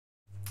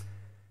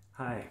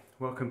Hi,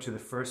 welcome to the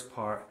first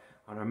part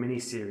on our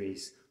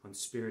mini-series on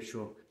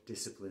spiritual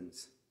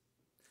disciplines.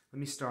 Let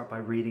me start by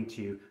reading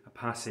to you a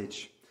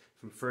passage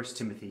from 1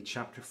 Timothy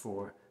chapter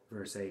 4,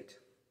 verse 8.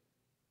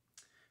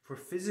 For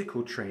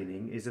physical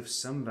training is of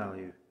some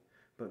value,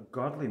 but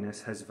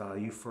godliness has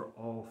value for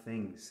all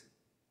things,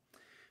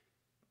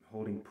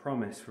 holding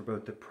promise for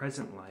both the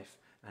present life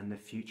and the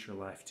future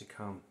life to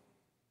come.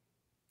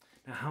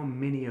 Now, how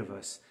many of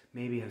us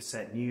maybe have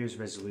set New Year's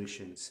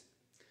resolutions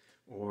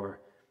or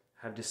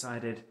have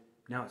decided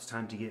now it's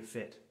time to get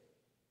fit?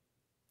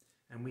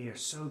 And we are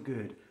so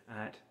good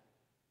at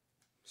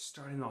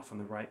starting off on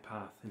the right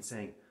path and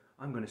saying,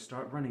 I'm going to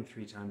start running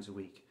 3 times a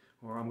week,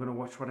 or I'm going to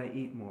watch what I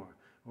eat more,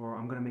 or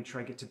I'm going to make sure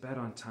I get to bed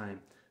on time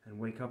and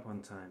wake up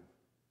on time.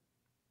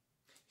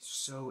 It's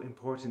so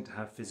important to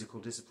have physical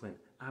discipline,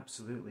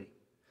 absolutely.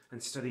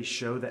 And studies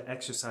show that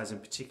exercise in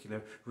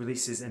particular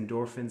releases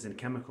endorphins and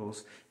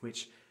chemicals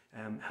which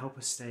help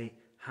us stay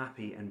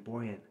happy and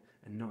buoyant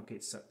and not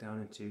get sucked down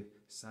into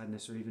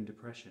sadness or even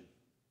depression.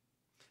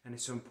 And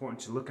it's so important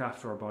to look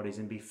after our bodies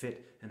and be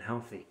fit and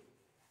healthy.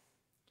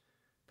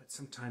 But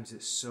sometimes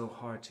it's so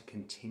hard to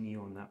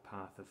continue on that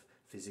path of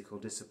physical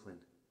discipline.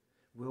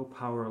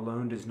 Willpower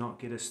alone does not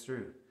get us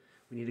through.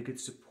 We need a good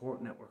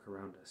support network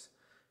around us.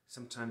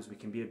 Sometimes we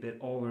can be a bit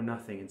all or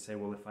nothing and say,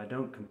 well, if I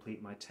don't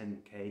complete my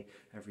 10K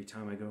every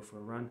time I go for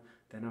a run,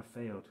 then I've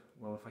failed.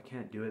 Well, if I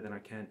can't do it, then I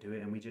can't do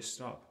it, and we just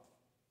stop.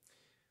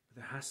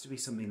 But there has to be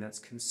something that's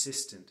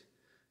consistent,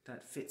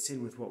 that fits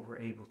in with what we're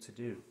able to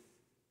do.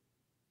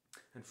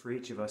 And for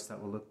each of us, that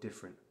will look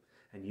different,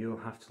 and you'll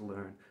have to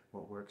learn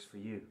what works for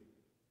you.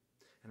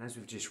 And as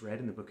we've just read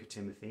in the book of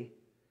Timothy,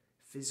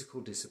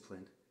 physical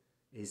discipline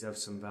is of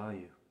some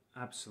value,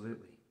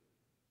 absolutely.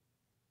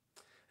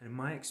 And in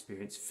my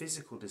experience,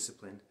 physical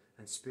discipline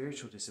and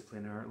spiritual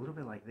discipline are a little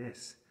bit like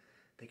this.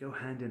 They go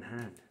hand in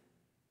hand.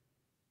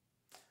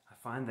 I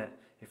find that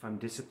if I'm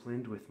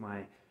disciplined with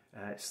my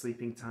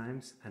sleeping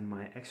times and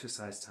my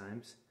exercise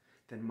times,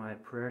 then my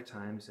prayer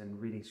times and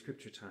reading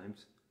scripture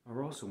times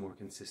are also more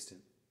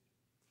consistent.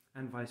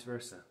 And vice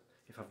versa.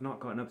 If I've not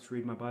gotten up to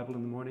read my Bible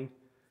in the morning,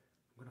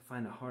 I'm going to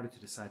find it harder to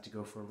decide to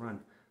go for a run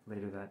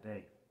later that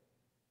day.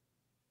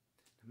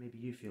 And maybe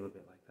you feel a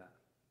bit like that.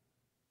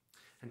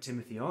 And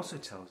Timothy also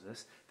tells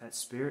us that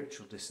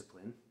spiritual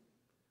discipline,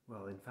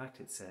 well, in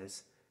fact it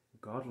says,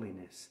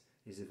 godliness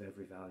is of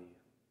every value.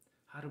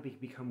 How do we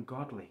become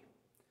godly?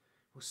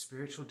 Well,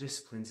 spiritual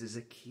disciplines is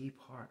a key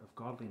part of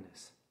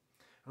godliness.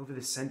 Over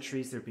the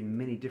centuries, there have been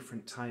many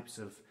different types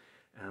of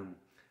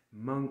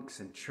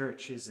monks and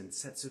churches and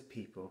sets of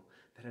people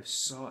that have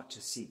sought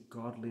to seek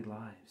godly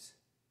lives,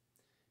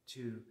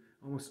 to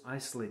almost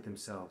isolate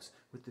themselves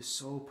with the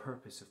sole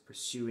purpose of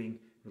pursuing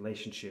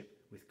relationship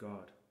with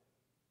God.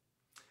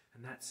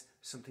 And that's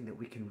something that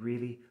we can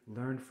really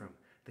learn from,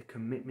 the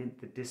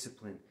commitment, the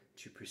discipline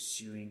to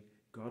pursuing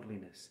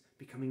godliness,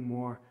 becoming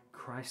more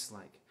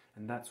Christ-like.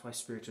 And that's why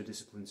spiritual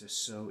disciplines are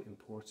so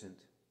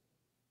important.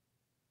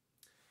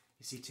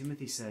 You see,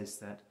 Timothy says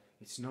that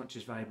it's not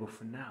just valuable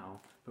for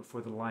now, but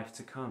for the life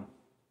to come.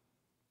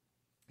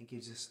 It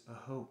gives us a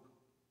hope.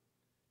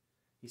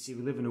 You see,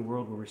 we live in a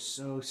world where we're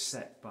so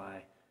set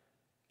by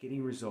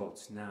getting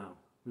results now.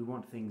 We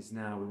want things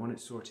now. We want it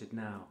sorted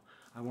now.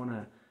 I want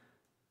to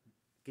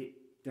get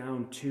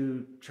down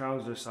 2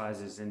 trouser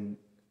sizes in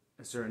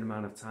a certain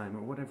amount of time,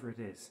 or whatever it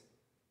is.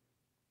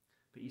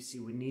 But you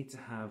see, we need to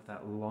have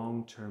that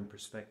long-term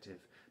perspective,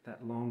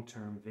 that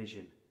long-term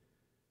vision.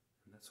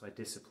 And that's why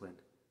discipline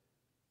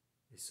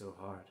is so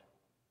hard.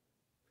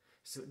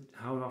 So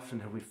how often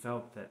have we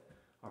felt that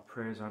our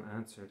prayers aren't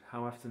answered?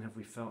 How often have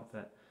we felt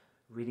that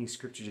reading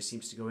scripture just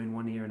seems to go in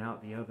one ear and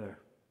out the other?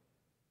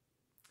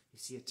 You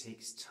see, it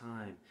takes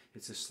time.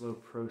 It's a slow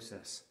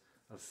process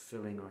of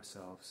filling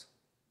ourselves.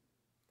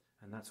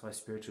 And that's why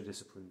spiritual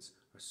disciplines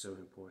are so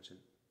important.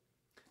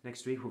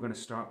 Next week, we're going to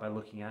start by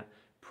looking at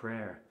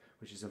prayer,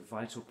 which is a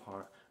vital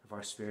part of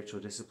our spiritual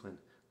discipline,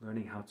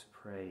 learning how to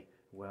pray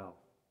well.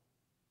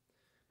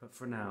 But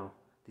for now,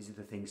 these are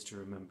the things to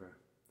remember.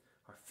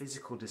 Our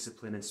physical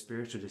discipline and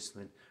spiritual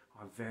discipline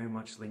are very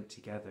much linked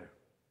together.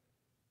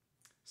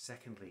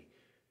 Secondly,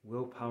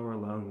 willpower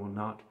alone will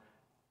not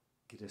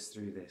get us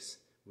through this.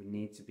 We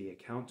need to be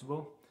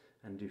accountable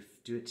and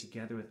do it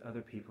together with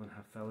other people and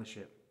have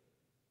fellowship.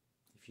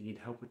 If you need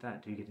help with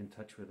that, do get in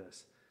touch with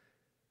us.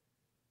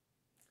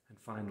 And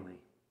finally,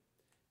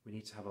 we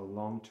need to have a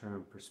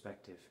long-term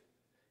perspective.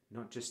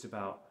 Not just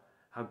about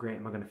how great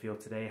am I going to feel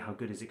today, how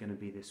good is it going to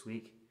be this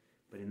week,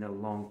 but in the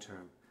long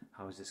term,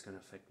 how is this going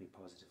to affect me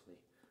positively?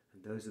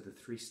 And those are the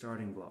 3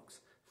 starting blocks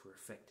for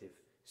effective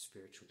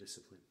spiritual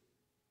discipline.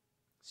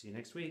 See you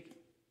next week.